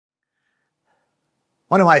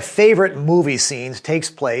One of my favorite movie scenes takes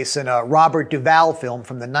place in a Robert Duvall film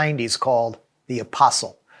from the 90s called The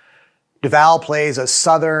Apostle. Duvall plays a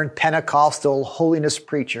Southern Pentecostal holiness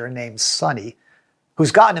preacher named Sonny,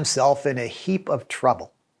 who's gotten himself in a heap of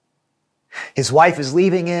trouble. His wife is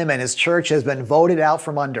leaving him and his church has been voted out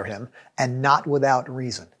from under him, and not without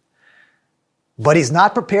reason. But he's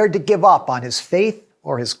not prepared to give up on his faith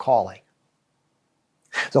or his calling.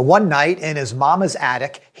 So one night in his mama's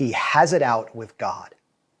attic, he has it out with God.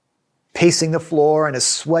 Pacing the floor in a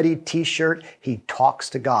sweaty t-shirt, he talks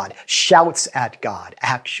to God, shouts at God,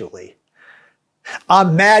 actually.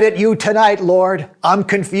 I'm mad at you tonight, Lord. I'm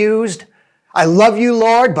confused. I love you,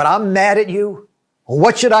 Lord, but I'm mad at you.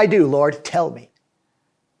 What should I do, Lord? Tell me.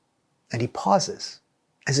 And he pauses,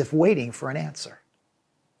 as if waiting for an answer.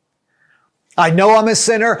 I know I'm a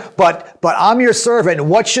sinner, but I'm your servant.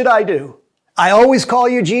 What should I do? I always call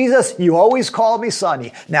you Jesus. You always call me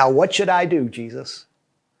Sonny. Now, what should I do, Jesus?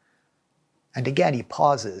 And again, he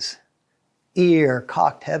pauses, ear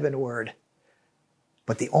cocked heavenward.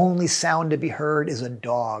 But the only sound to be heard is a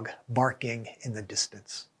dog barking in the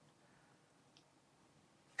distance.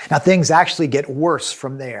 Now, things actually get worse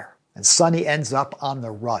from there, and Sonny ends up on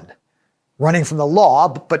the run, running from the law,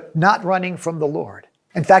 but not running from the Lord.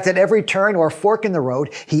 In fact, at every turn or fork in the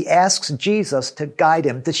road, he asks Jesus to guide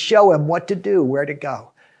him, to show him what to do, where to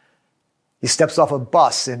go. He steps off a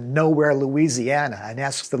bus in nowhere, Louisiana, and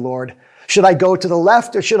asks the Lord, should I go to the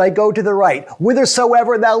left or should I go to the right?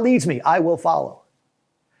 Whithersoever thou leads me, I will follow.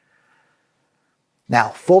 Now,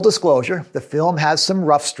 full disclosure, the film has some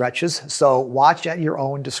rough stretches, so watch at your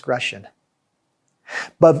own discretion.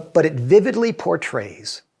 But it vividly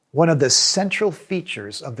portrays one of the central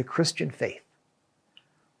features of the Christian faith.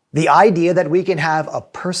 The idea that we can have a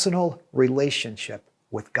personal relationship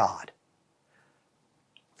with God.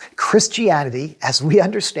 Christianity, as we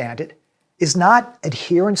understand it, is not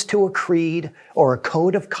adherence to a creed or a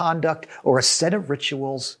code of conduct or a set of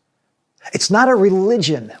rituals. It's not a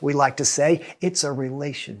religion, we like to say. It's a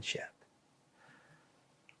relationship.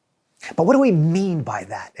 But what do we mean by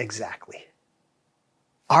that exactly?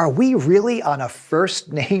 Are we really on a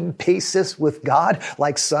first-name basis with God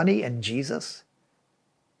like Sonny and Jesus?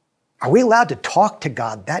 Are we allowed to talk to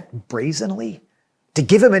God that brazenly? To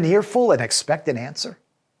give him an earful and expect an answer?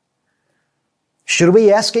 Should we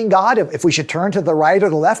be asking God if we should turn to the right or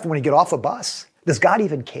the left when we get off a bus? Does God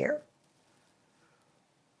even care?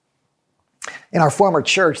 In our former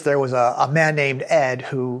church, there was a man named Ed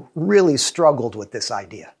who really struggled with this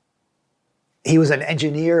idea. He was an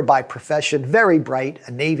engineer by profession, very bright,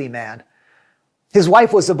 a Navy man. His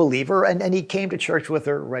wife was a believer, and he came to church with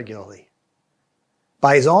her regularly.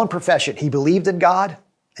 By his own profession, he believed in God,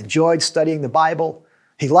 enjoyed studying the Bible.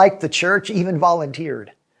 He liked the church, even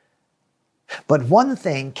volunteered. But one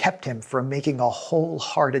thing kept him from making a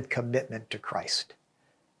wholehearted commitment to Christ.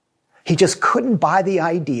 He just couldn't buy the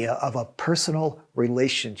idea of a personal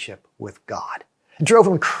relationship with God. It drove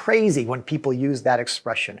him crazy when people used that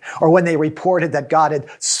expression, or when they reported that God had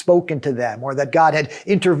spoken to them, or that God had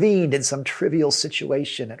intervened in some trivial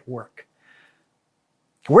situation at work.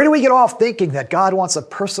 Where do we get off thinking that God wants a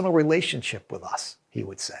personal relationship with us, he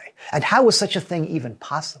would say. And how is such a thing even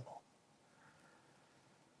possible?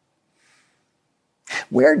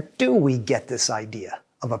 Where do we get this idea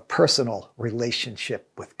of a personal relationship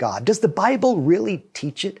with God? Does the Bible really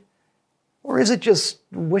teach it? Or is it just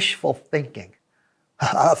wishful thinking?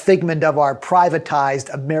 A figment of our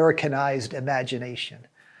privatized, Americanized imagination?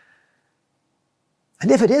 And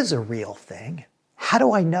if it is a real thing, how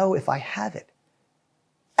do I know if I have it?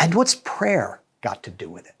 And what's prayer got to do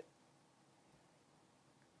with it?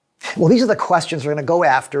 Well, these are the questions we're going to go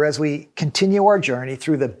after as we continue our journey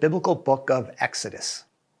through the biblical book of Exodus,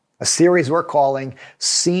 a series we're calling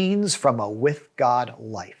Scenes from a With God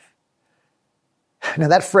Life. Now,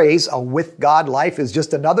 that phrase, a with God life, is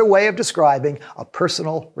just another way of describing a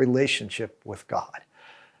personal relationship with God.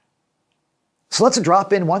 So let's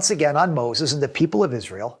drop in once again on Moses and the people of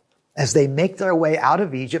Israel as they make their way out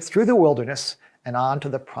of Egypt through the wilderness and on to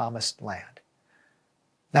the promised land.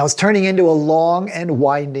 Now, it's turning into a long and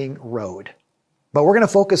winding road, but we're going to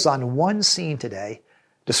focus on one scene today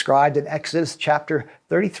described in Exodus chapter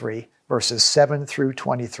 33, verses 7 through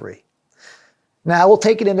 23. Now, we'll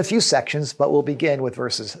take it in a few sections, but we'll begin with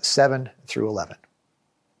verses 7 through 11.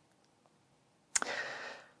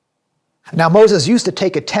 Now, Moses used to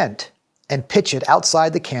take a tent and pitch it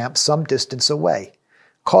outside the camp some distance away,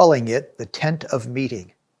 calling it the tent of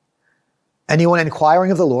meeting. Anyone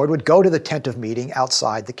inquiring of the Lord would go to the tent of meeting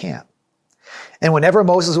outside the camp. And whenever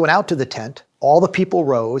Moses went out to the tent, all the people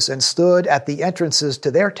rose and stood at the entrances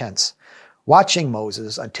to their tents, watching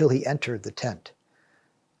Moses until he entered the tent.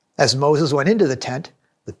 As Moses went into the tent,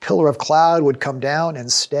 the pillar of cloud would come down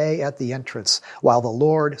and stay at the entrance while the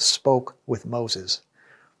Lord spoke with Moses.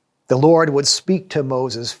 The Lord would speak to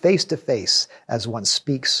Moses face to face as one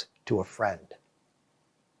speaks to a friend.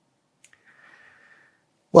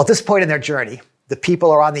 Well, at this point in their journey, the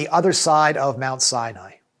people are on the other side of Mount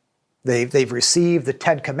Sinai. They've received the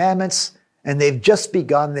Ten Commandments, and they've just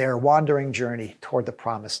begun their wandering journey toward the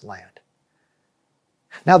Promised Land.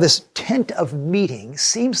 Now, this tent of meeting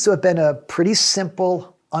seems to have been a pretty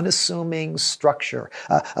simple, unassuming structure,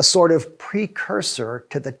 a sort of precursor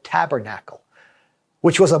to the tabernacle,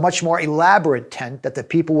 which was a much more elaborate tent that the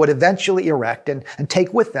people would eventually erect and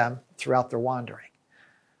take with them throughout their wandering.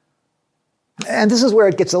 And this is where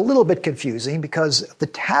it gets a little bit confusing because the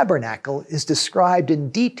tabernacle is described in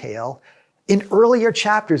detail in earlier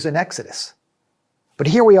chapters in Exodus. But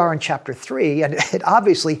here we are in chapter 3, and it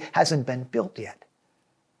obviously hasn't been built yet.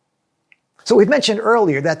 So we've mentioned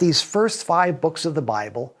earlier that these first 5 books of the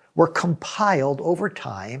Bible were compiled over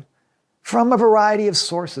time from a variety of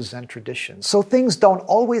sources and traditions. So things don't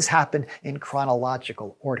always happen in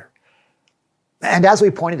chronological order. And as we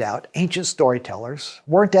pointed out, ancient storytellers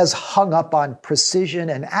weren't as hung up on precision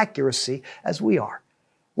and accuracy as we are,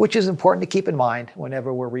 which is important to keep in mind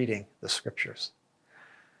whenever we're reading the scriptures.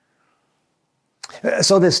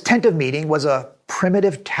 So this tent of meeting was a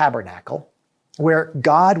primitive tabernacle where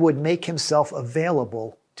God would make himself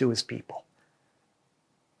available to his people.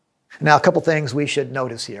 Now, a couple things we should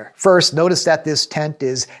notice here. First, notice that this tent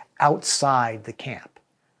is outside the camp.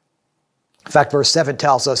 In fact, verse 7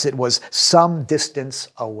 tells us it was some distance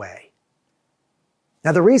away.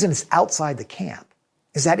 Now, the reason it's outside the camp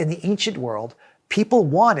is that in the ancient world, people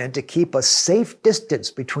wanted to keep a safe distance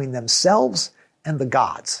between themselves and the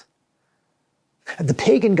gods. The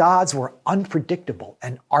pagan gods were unpredictable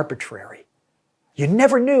and arbitrary. You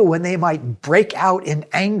never knew when they might break out in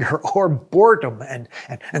anger or boredom and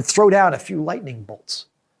throw down a few lightning bolts.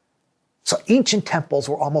 So ancient temples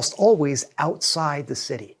were almost always outside the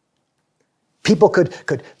city. People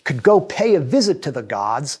could go pay a visit to the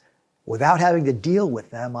gods without having to deal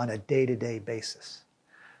with them on a day-to-day basis.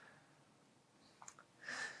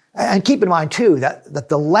 And keep in mind, too, that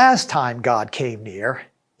the last time God came near,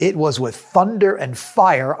 it was with thunder and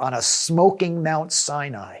fire on a smoking Mount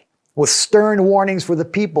Sinai, with stern warnings for the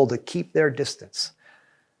people to keep their distance.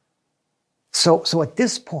 So at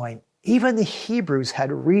this point, even the Hebrews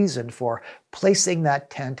had reason for placing that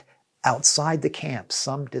tent outside the camp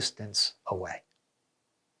some distance away.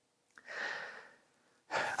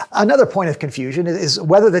 Another point of confusion is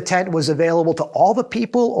whether the tent was available to all the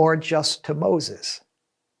people or just to Moses.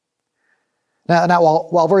 Now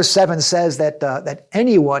while verse 7 says that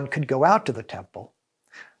anyone could go out to the temple,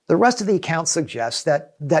 the rest of the account suggests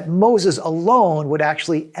that Moses alone would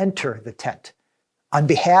actually enter the tent on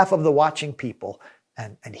behalf of the watching people,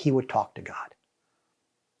 and he would talk to God.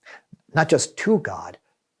 Not just to God,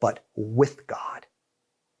 but with God.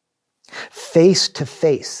 Face to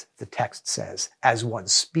face, the text says, as one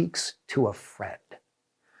speaks to a friend.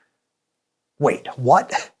 Wait,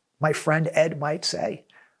 what? My friend Ed might say.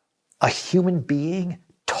 A human being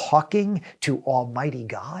talking to Almighty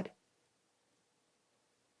God?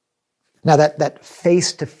 Now that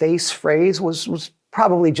face-to-face phrase was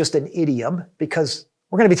probably just an idiom because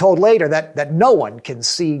we're going to be told later that no one can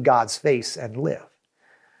see God's face and live.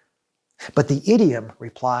 But the idiom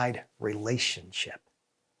replied relationship,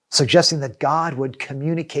 suggesting that God would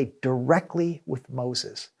communicate directly with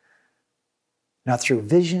Moses. Not through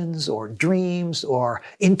visions or dreams or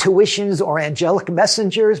intuitions or angelic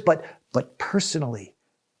messengers, but personally,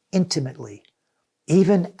 intimately,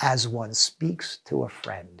 even as one speaks to a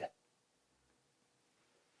friend.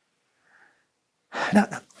 Now,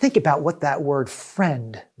 think about what that word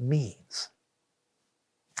friend means.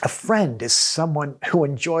 A friend is someone who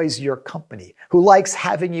enjoys your company, who likes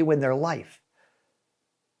having you in their life.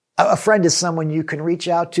 A friend is someone you can reach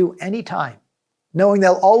out to anytime, knowing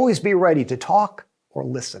they'll always be ready to talk or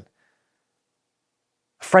listen.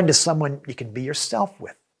 A friend is someone you can be yourself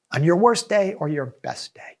with on your worst day or your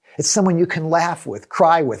best day. It's someone you can laugh with,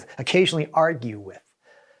 cry with, occasionally argue with.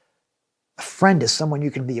 A friend is someone you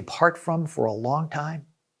can be apart from for a long time,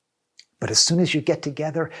 but as soon as you get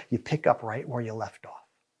together, you pick up right where you left off.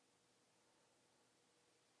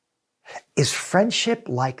 Is friendship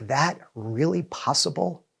like that really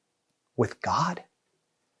possible with God?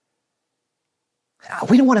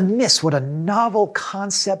 We don't want to miss what a novel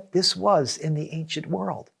concept this was in the ancient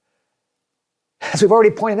world. As we've already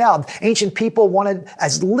pointed out, ancient people wanted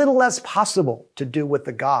as little as possible to do with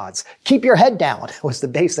the gods. Keep your head down was the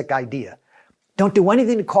basic idea. Don't do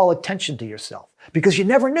anything to call attention to yourself because you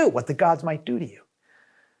never knew what the gods might do to you.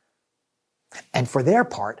 And for their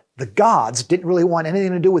part, the gods didn't really want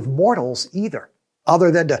anything to do with mortals either,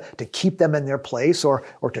 other than to keep them in their place or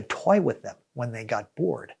to toy with them when they got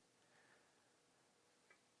bored.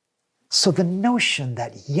 So the notion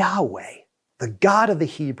that Yahweh, the God of the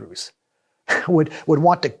Hebrews, would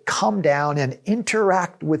want to come down and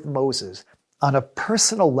interact with Moses on a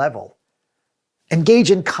personal level,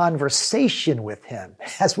 engage in conversation with him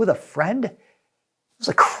as with a friend, was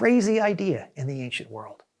a crazy idea in the ancient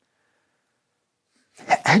world.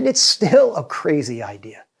 And it's still a crazy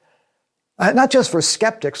idea. Not just for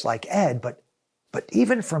skeptics like Ed, but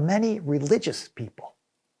even for many religious people.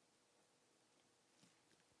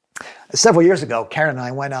 Several years ago, Karen and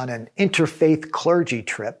I went on an interfaith clergy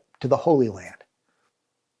trip to the Holy Land.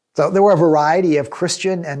 So there were a variety of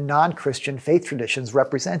Christian and non-Christian faith traditions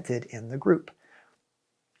represented in the group.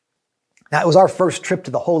 Now, it was our first trip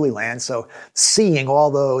to the Holy Land, so seeing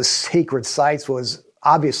all those sacred sites was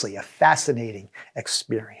obviously a fascinating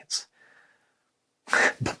experience.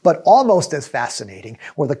 But almost as fascinating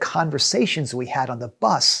were the conversations we had on the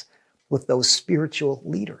bus with those spiritual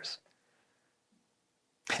leaders.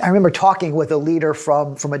 I remember talking with a leader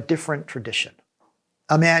from a different tradition,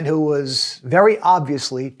 a man who was very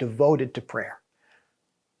obviously devoted to prayer,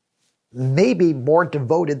 maybe more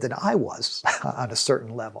devoted than I was on a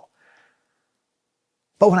certain level.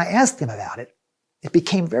 But when I asked him about it, it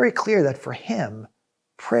became very clear that for him,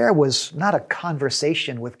 prayer was not a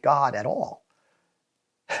conversation with God at all.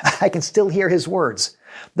 I can still hear his words.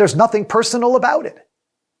 There's nothing personal about it.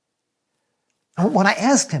 When I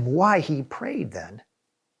asked him why he prayed then,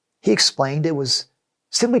 he explained it was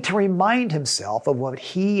simply to remind himself of what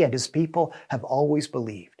he and his people have always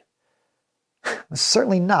believed.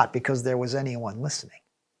 Certainly not because there was anyone listening.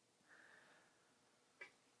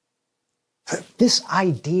 This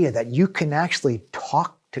idea that you can actually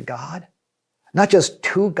talk to God, not just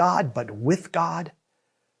to God, but with God,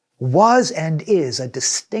 was and is a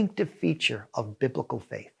distinctive feature of biblical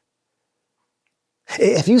faith.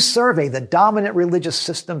 If you survey the dominant religious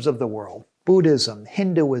systems of the world, Buddhism,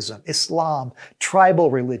 Hinduism, Islam,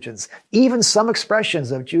 tribal religions, even some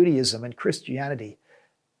expressions of Judaism and Christianity,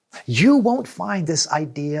 you won't find this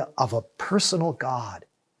idea of a personal God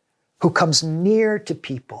who comes near to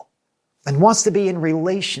people and wants to be in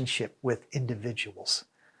relationship with individuals,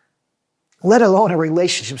 let alone a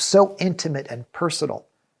relationship so intimate and personal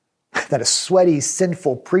that a sweaty,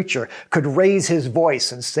 sinful preacher could raise his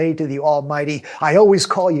voice and say to the Almighty, I always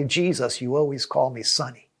call you Jesus, you always call me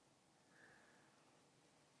Sonny.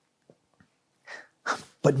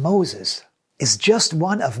 But Moses is just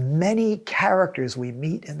one of many characters we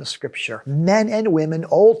meet in the scripture, men and women,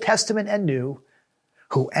 Old Testament and New,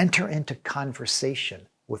 who enter into conversation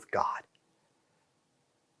with God.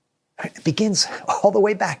 It begins all the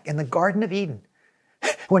way back in the Garden of Eden,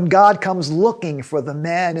 when God comes looking for the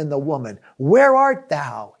man and the woman. Where art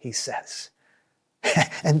thou? He says.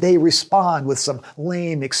 And they respond with some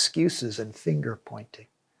lame excuses and finger pointing.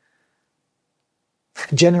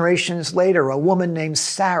 Generations later, a woman named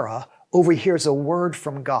Sarah overhears a word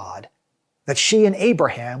from God that she and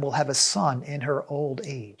Abraham will have a son in her old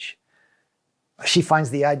age. She finds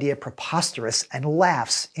the idea preposterous and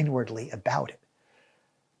laughs inwardly about it.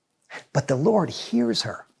 But the Lord hears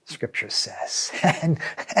her, Scripture says, and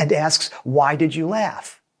asks, why did you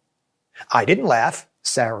laugh? I didn't laugh,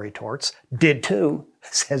 Sarah retorts. Did too,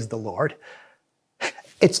 says the Lord.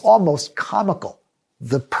 It's almost comical,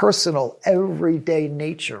 the personal, everyday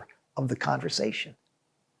nature of the conversation.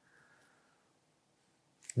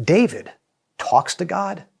 David talks to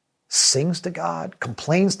God, sings to God,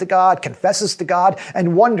 complains to God, confesses to God,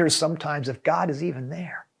 and wonders sometimes if God is even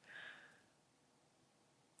there.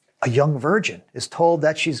 A young virgin is told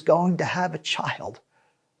that she's going to have a child.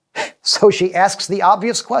 So she asks the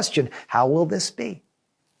obvious question, how will this be?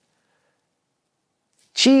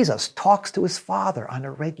 Jesus talks to his Father on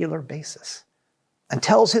a regular basis and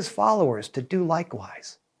tells his followers to do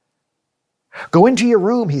likewise. Go into your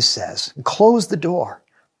room, he says, and close the door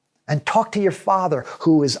and talk to your Father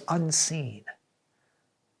who is unseen.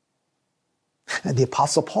 And the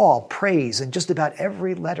Apostle Paul prays in just about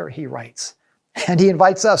every letter he writes. And he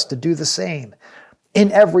invites us to do the same. In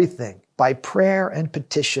everything, by prayer and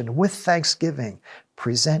petition, with thanksgiving,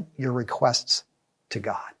 present your requests to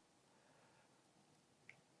God.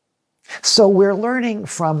 So we're learning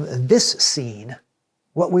from this scene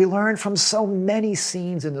what we learn from so many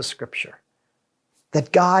scenes in the scripture,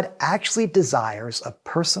 that God actually desires a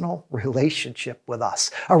personal relationship with us,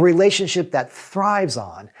 a relationship that thrives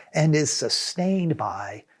on and is sustained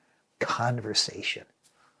by conversation.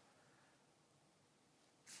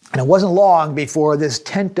 And it wasn't long before this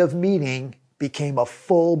tent of meeting became a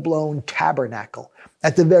full-blown tabernacle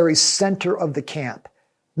at the very center of the camp,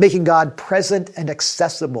 making God present and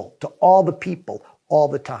accessible to all the people all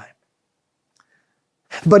the time.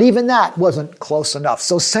 But even that wasn't close enough.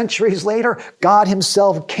 So centuries later, God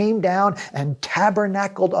himself came down and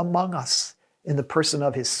tabernacled among us in the person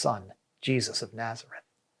of his Son, Jesus of Nazareth.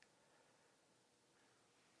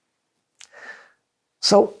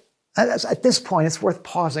 So at this point, it's worth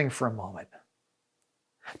pausing for a moment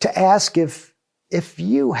to ask if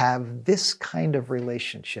you have this kind of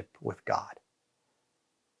relationship with God.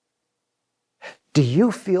 Do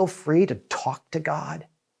you feel free to talk to God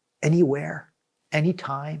anywhere,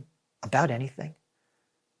 anytime, about anything?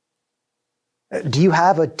 Do you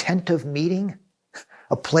have a tentative meeting,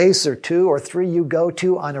 a place or two or three you go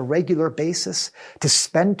to on a regular basis to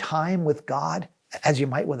spend time with God as you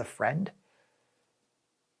might with a friend?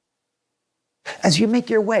 As you make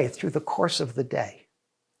your way through the course of the day,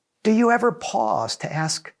 do you ever pause to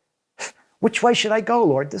ask, which way should I go,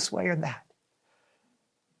 Lord, this way or that?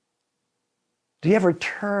 Do you ever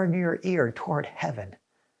turn your ear toward heaven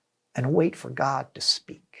and wait for God to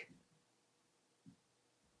speak?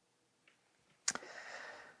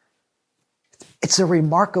 It's a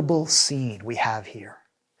remarkable scene we have here.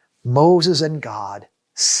 Moses and God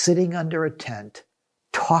sitting under a tent,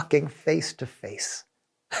 talking face to face,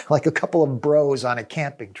 like a couple of bros on a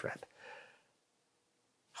camping trip.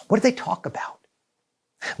 What did they talk about?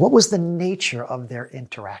 What was the nature of their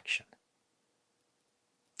interaction?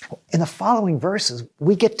 In the following verses,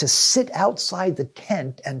 we get to sit outside the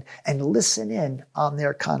tent and listen in on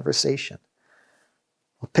their conversation.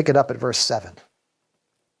 We'll pick it up at verse 7.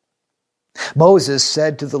 Moses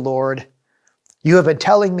said to the Lord, "You have been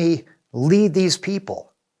telling me, lead these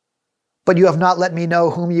people, but you have not let me know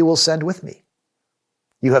whom you will send with me.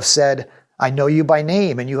 You have said, I know you by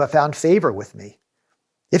name, and you have found favor with me.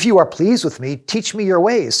 If you are pleased with me, teach me your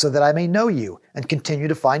ways so that I may know you and continue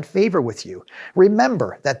to find favor with you.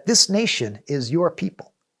 Remember that this nation is your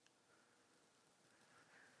people."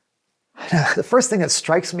 Now, the first thing that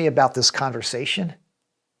strikes me about this conversation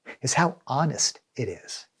is how honest it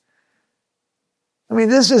is. I mean,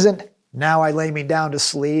 this isn't, now I lay me down to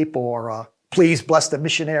sleep, or please bless the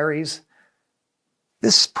missionaries.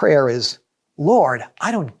 This prayer is, Lord,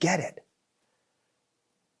 I don't get it.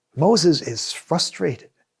 Moses is frustrated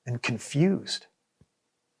and confused.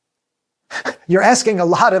 You're asking a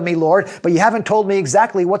lot of me, Lord, but you haven't told me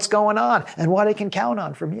exactly what's going on and what I can count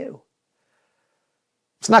on from you.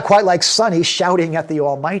 It's not quite like Sonny shouting at the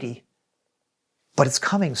Almighty, but it's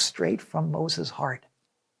coming straight from Moses' heart.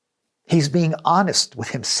 He's being honest with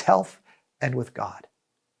himself and with God.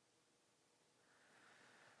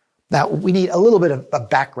 Now, we need a little bit of a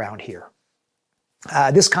background here.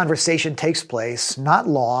 This conversation takes place not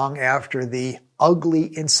long after the ugly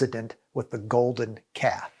incident with the golden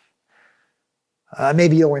calf.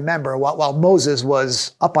 Maybe you'll remember, while Moses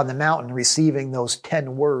was up on the mountain receiving those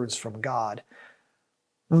 10 words from God,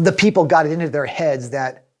 the people got it into their heads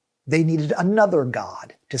that they needed another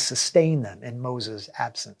God to sustain them in Moses'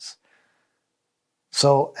 absence.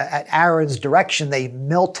 So at Aaron's direction, they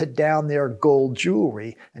melted down their gold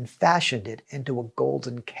jewelry and fashioned it into a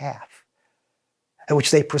golden calf, which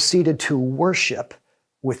they proceeded to worship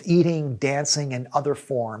with eating, dancing, and other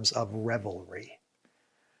forms of revelry.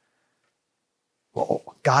 Well,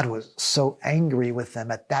 God was so angry with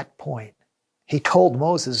them at that point. He told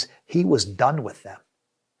Moses he was done with them.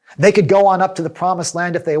 They could go on up to the promised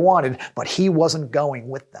land if they wanted, but he wasn't going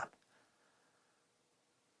with them.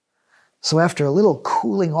 So after a little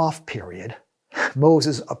cooling off period,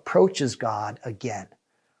 Moses approaches God again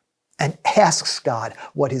and asks God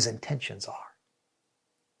what his intentions are.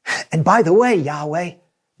 And by the way, Yahweh,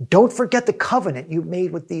 don't forget the covenant you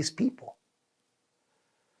made with these people.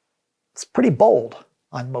 It's pretty bold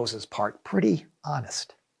on Moses' part, pretty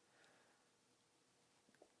honest.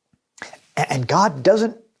 And God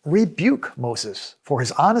doesn't rebuke Moses for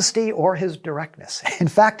his honesty or his directness. In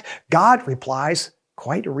fact, God replies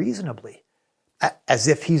quite reasonably, as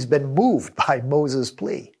if he's been moved by Moses'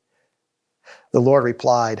 plea. The Lord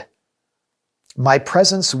replied, "My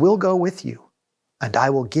presence will go with you, and I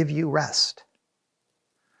will give you rest."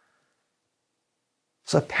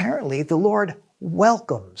 So apparently the Lord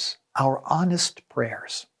welcomes our honest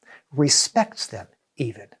prayers, respects them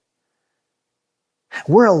even.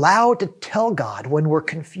 We're allowed to tell God when we're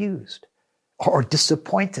confused or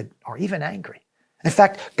disappointed or even angry. In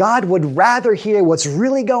fact, God would rather hear what's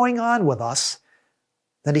really going on with us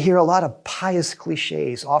than to hear a lot of pious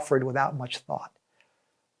cliches offered without much thought.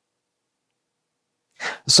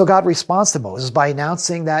 So God responds to Moses by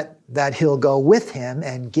announcing that he'll go with him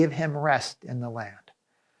and give him rest in the land.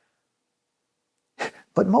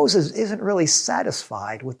 But Moses isn't really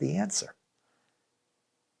satisfied with the answer.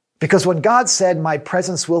 Because when God said, "My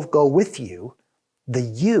presence will go with you," the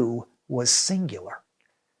 "you" was singular.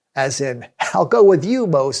 As in, "I'll go with you,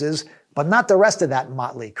 Moses, but not the rest of that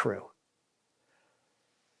motley crew."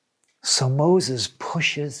 So Moses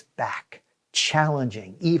pushes back,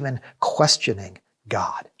 challenging, even questioning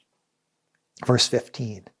God. Verse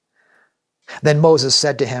 15. Then Moses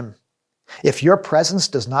said to him, "If your presence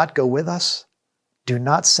does not go with us, do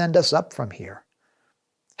not send us up from here.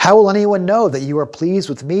 How will anyone know that you are pleased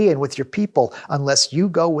with me and with your people unless you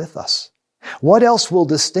go with us? What else will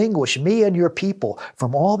distinguish me and your people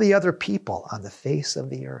from all the other people on the face of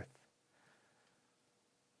the earth?"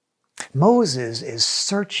 Moses is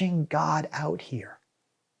searching God out here,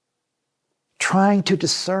 trying to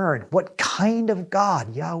discern what kind of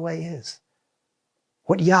God Yahweh is,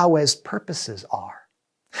 what Yahweh's purposes are,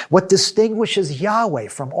 what distinguishes Yahweh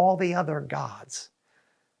from all the other gods.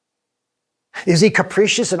 Is he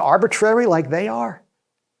capricious and arbitrary like they are?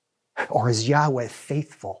 Or is Yahweh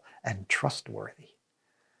faithful and trustworthy?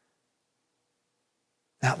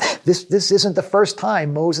 Now, this isn't the first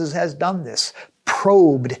time Moses has done this,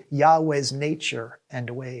 probed Yahweh's nature and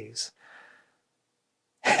ways.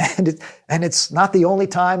 And it's not the only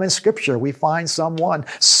time in Scripture we find someone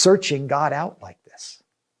searching God out like this.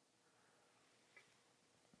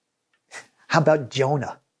 How about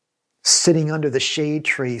Jonah, sitting under the shade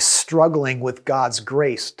tree, struggling with God's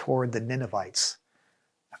grace toward the Ninevites?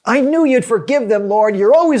 "I knew you'd forgive them, Lord.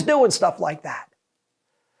 You're always doing stuff like that."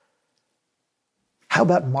 How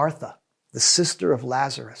about Martha, the sister of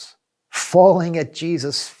Lazarus, falling at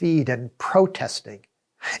Jesus' feet and protesting,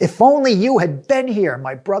 "If only you had been here,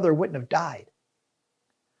 my brother wouldn't have died."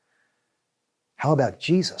 How about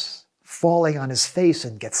Jesus, falling on his face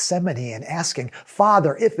in Gethsemane and asking,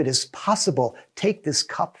 "Father, if it is possible, take this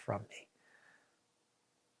cup from me"?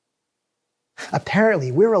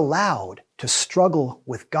 Apparently, we're allowed to struggle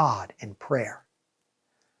with God in prayer,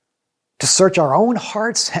 to search our own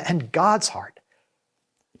hearts and God's heart,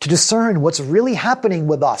 to discern what's really happening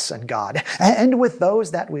with us and God and with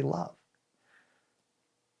those that we love.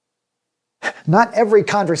 Not every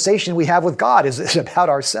conversation we have with God is about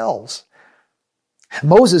ourselves.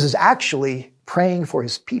 Moses is actually praying for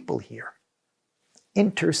his people here.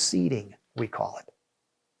 Interceding, we call it.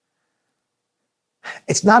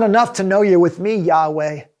 It's not enough to know you're with me,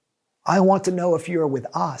 Yahweh. I want to know if you're with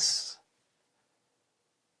us.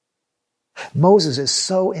 Moses is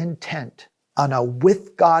so intent on a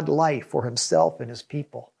with God life for himself and his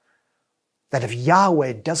people that if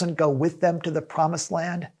Yahweh doesn't go with them to the promised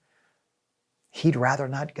land, he'd rather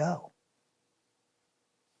not go.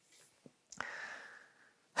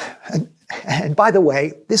 And by the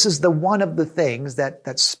way, this is one of the things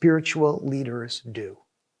that spiritual leaders do.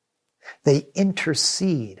 They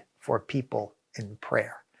intercede for people in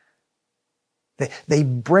prayer. They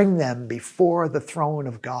bring them before the throne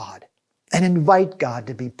of God and invite God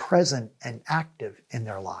to be present and active in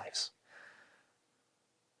their lives.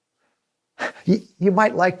 You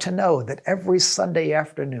might like to know that every Sunday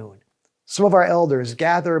afternoon, some of our elders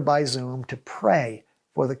gather by Zoom to pray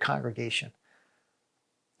for the congregation.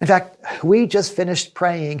 In fact, we just finished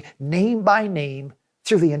praying name by name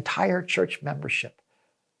through the entire church membership,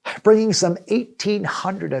 bringing some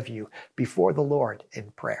 1,800 of you before the Lord in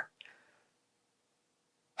prayer.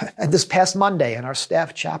 And this past Monday in our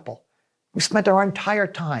staff chapel, we spent our entire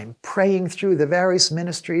time praying through the various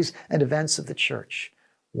ministries and events of the church,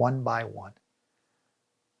 one by one.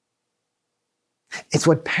 It's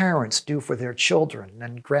what parents do for their children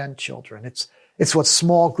and grandchildren. It's what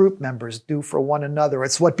small group members do for one another.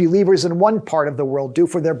 It's what believers in one part of the world do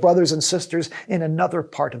for their brothers and sisters in another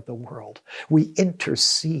part of the world. We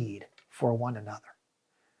intercede for one another.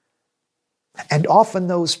 And often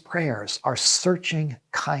those prayers are searching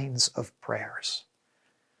kinds of prayers.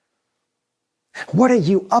 What are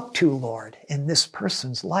you up to, Lord, in this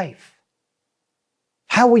person's life?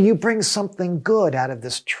 How will you bring something good out of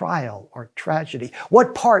this trial or tragedy?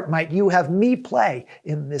 What part might you have me play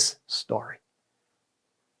in this story?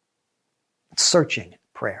 Searching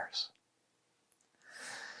prayers.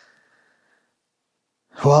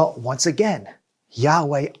 Well, once again,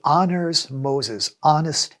 Yahweh honors Moses'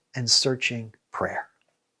 honest and searching prayer.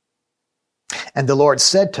 And the Lord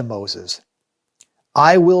said to Moses,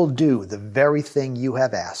 "I will do the very thing you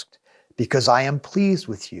have asked, because I am pleased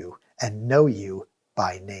with you and know you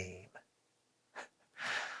by name."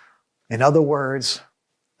 In other words,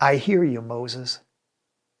 I hear you, Moses,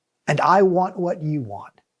 and I want what you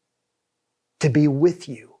want, to be with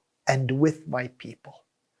you and with my people.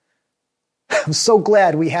 I'm so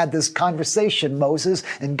glad we had this conversation, Moses,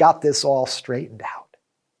 and got this all straightened out.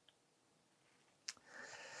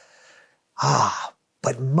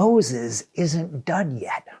 But Moses isn't done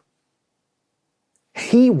yet.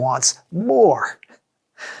 He wants more.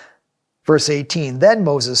 Verse 18, then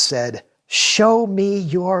Moses said, show me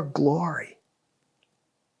your glory.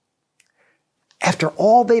 After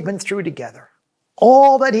all they've been through together,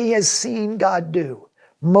 all that he has seen God do,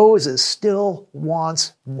 Moses still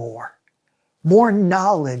wants more. More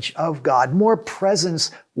knowledge of God, more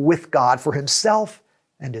presence with God for himself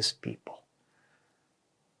and his people.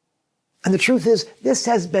 And the truth is, this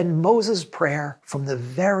has been Moses' prayer from the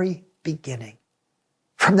very beginning.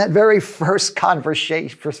 From that very first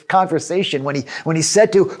conversation when he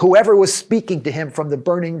said to whoever was speaking to him from the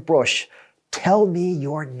burning bush, tell me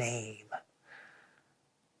your name.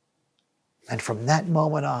 And from that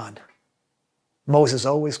moment on, Moses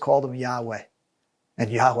always called him Yahweh,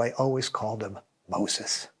 and Yahweh always called him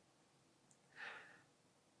Moses.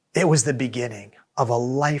 It was the beginning of a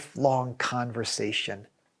lifelong conversation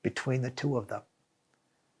between the two of them.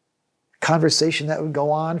 Conversation that would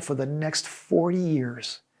go on for the next 40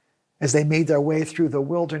 years as they made their way through the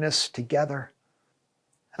wilderness together.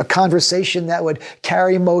 A conversation that would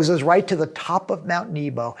carry Moses right to the top of Mount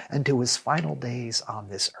Nebo and to his final days on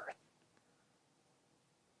this earth.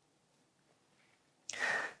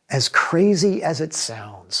 As crazy as it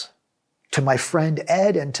sounds to my friend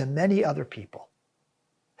Ed and to many other people,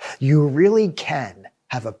 you really can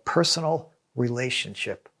have a personal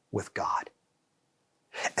relationship with God.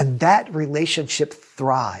 And that relationship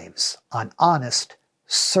thrives on honest,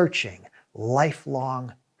 searching,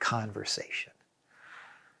 lifelong conversation.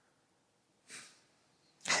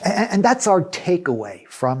 And that's our takeaway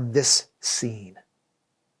from this scene.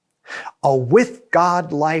 A with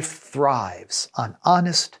God life thrives on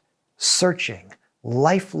honest, searching,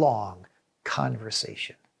 lifelong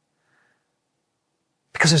conversation.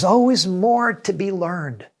 Because there's always more to be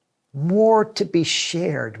learned, more to be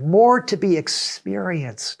shared, more to be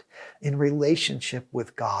experienced in relationship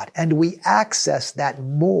with God. And we access that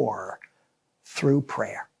more through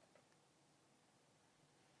prayer.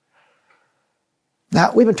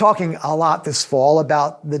 Now, we've been talking a lot this fall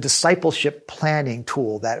about the discipleship planning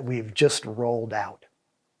tool that we've just rolled out.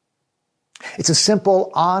 It's a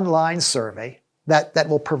simple online survey that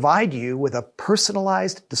will provide you with a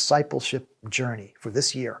personalized discipleship journey for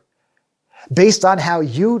this year, based on how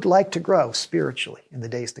you'd like to grow spiritually in the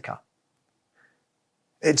days to come.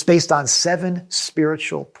 It's based on 7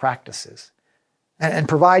 spiritual practices and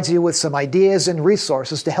provides you with some ideas and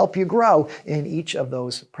resources to help you grow in each of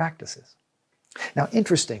those practices. Now,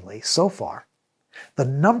 interestingly, so far, the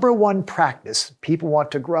number one practice people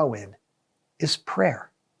want to grow in is prayer,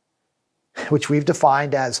 which we've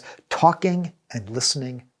defined as talking and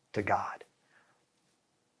listening to God.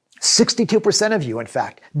 62% of you, in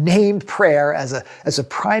fact, named prayer as a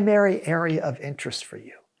primary area of interest for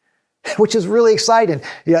you, which is really exciting,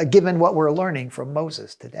 given what we're learning from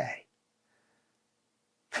Moses today.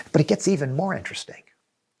 But it gets even more interesting.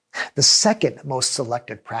 The second most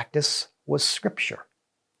selected practice was Scripture,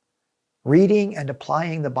 reading and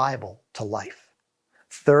applying the Bible to life.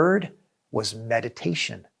 Third was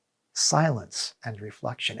meditation, silence, and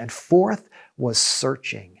reflection. And fourth was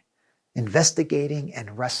searching, investigating,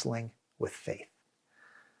 and wrestling with faith.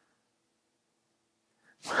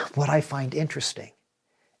 What I find interesting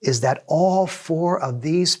is that all 4 of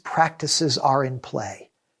these practices are in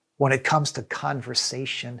play when it comes to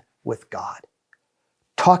conversation with God.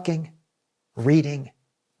 Talking, reading,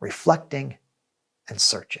 reflecting, and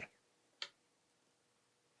searching.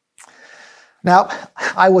 Now,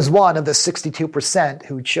 I was one of the 62%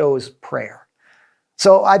 who chose prayer.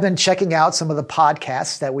 So I've been checking out some of the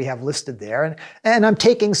podcasts that we have listed there, and I'm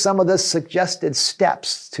taking some of the suggested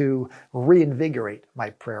steps to reinvigorate my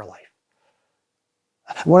prayer life.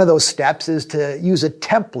 One of those steps is to use a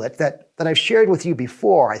template that I've shared with you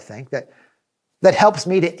before, I think, that helps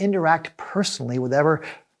me to interact personally with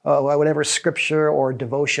whatever scripture or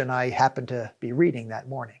devotion I happen to be reading that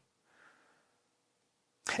morning.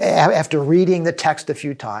 After reading the text a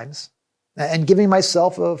few times and giving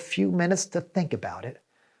myself a few minutes to think about it,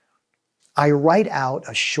 I write out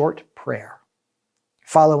a short prayer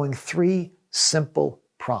following 3 simple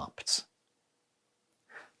prompts.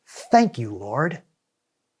 Thank you, Lord.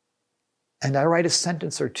 And I write a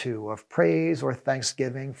sentence or 2 of praise or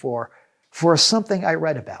thanksgiving for something I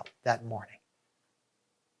read about that morning.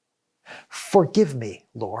 Forgive me,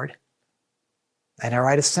 Lord. And I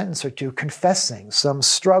write a sentence or 2 confessing some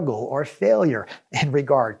struggle or failure in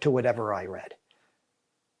regard to whatever I read.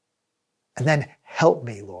 And then help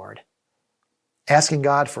me, Lord, asking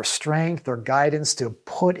God for strength or guidance to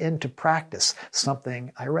put into practice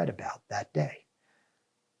something I read about that day.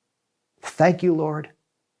 Thank you, Lord.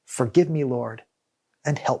 Forgive me, Lord,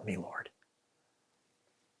 and help me, Lord.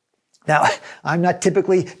 Now, I'm not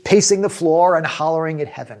typically pacing the floor and hollering at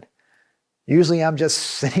heaven. Usually I'm just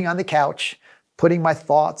sitting on the couch, putting my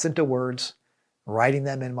thoughts into words, writing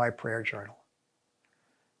them in my prayer journal.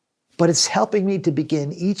 But it's helping me to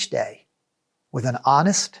begin each day with an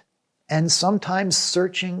honest and sometimes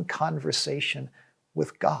searching conversation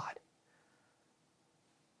with God.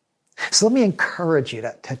 So let me encourage you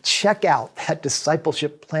to check out that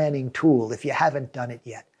discipleship planning tool if you haven't done it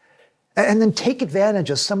yet. And then take advantage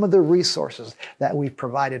of some of the resources that we've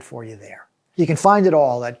provided for you there. You can find it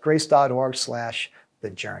all at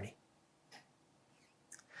grace.org/thejourney.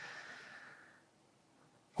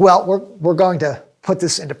 Well, we're going to put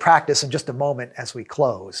this into practice in just a moment as we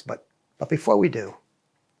close. But before we do,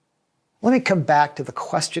 let me come back to the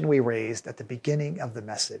question we raised at the beginning of the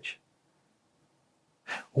message.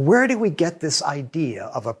 Where do we get this idea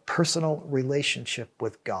of a personal relationship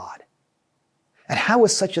with God? And how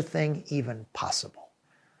is such a thing even possible?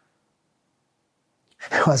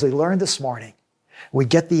 As we learned this morning, we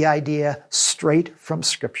get the idea straight from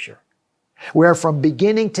Scripture, where from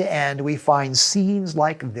beginning to end we find scenes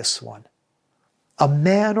like this one. A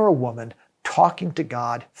man or a woman talking to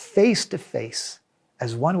God face to face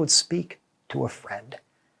as one would speak to a friend.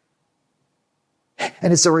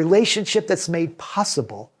 And it's a relationship that's made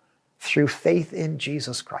possible through faith in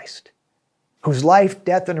Jesus Christ, whose life,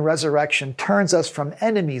 death, and resurrection turns us from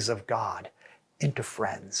enemies of God into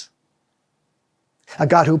friends. A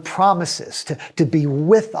God who promises to be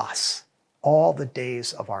with us all the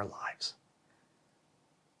days of our lives.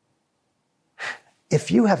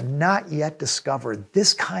 If you have not yet discovered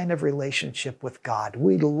this kind of relationship with God,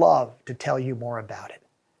 we'd love to tell you more about it.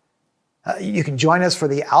 You can join us for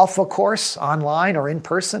the Alpha course online or in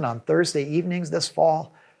person on Thursday evenings this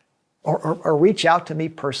fall, or reach out to me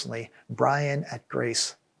personally,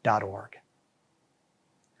 brian@grace.org.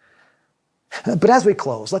 But as we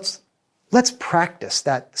close, let's practice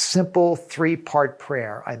that simple 3-part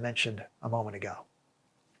prayer I mentioned a moment ago.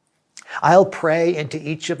 I'll pray into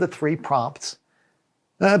each of the 3 prompts,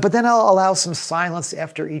 but then I'll allow some silence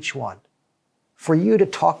after each one for you to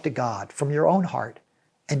talk to God from your own heart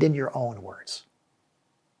and in your own words.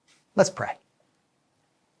 Let's pray.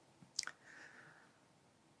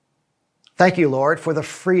 Thank you, Lord, for the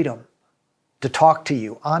freedom to talk to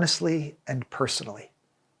you honestly and personally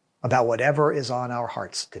about whatever is on our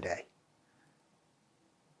hearts today.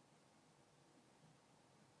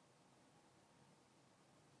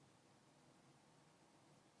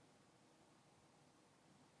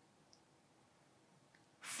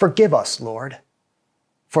 Forgive us, Lord,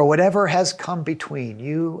 for whatever has come between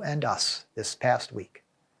you and us this past week.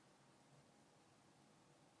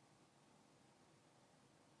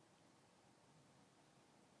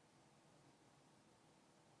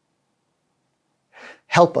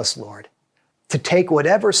 Help us, Lord, to take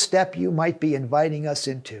whatever step you might be inviting us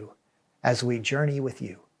into as we journey with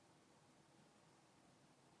you.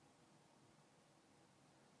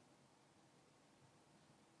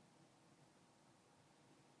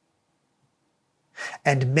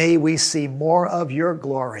 And may we see more of your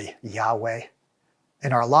glory, Yahweh,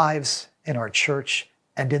 in our lives, in our church,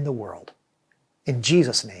 and in the world. In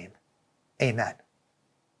Jesus' name, amen.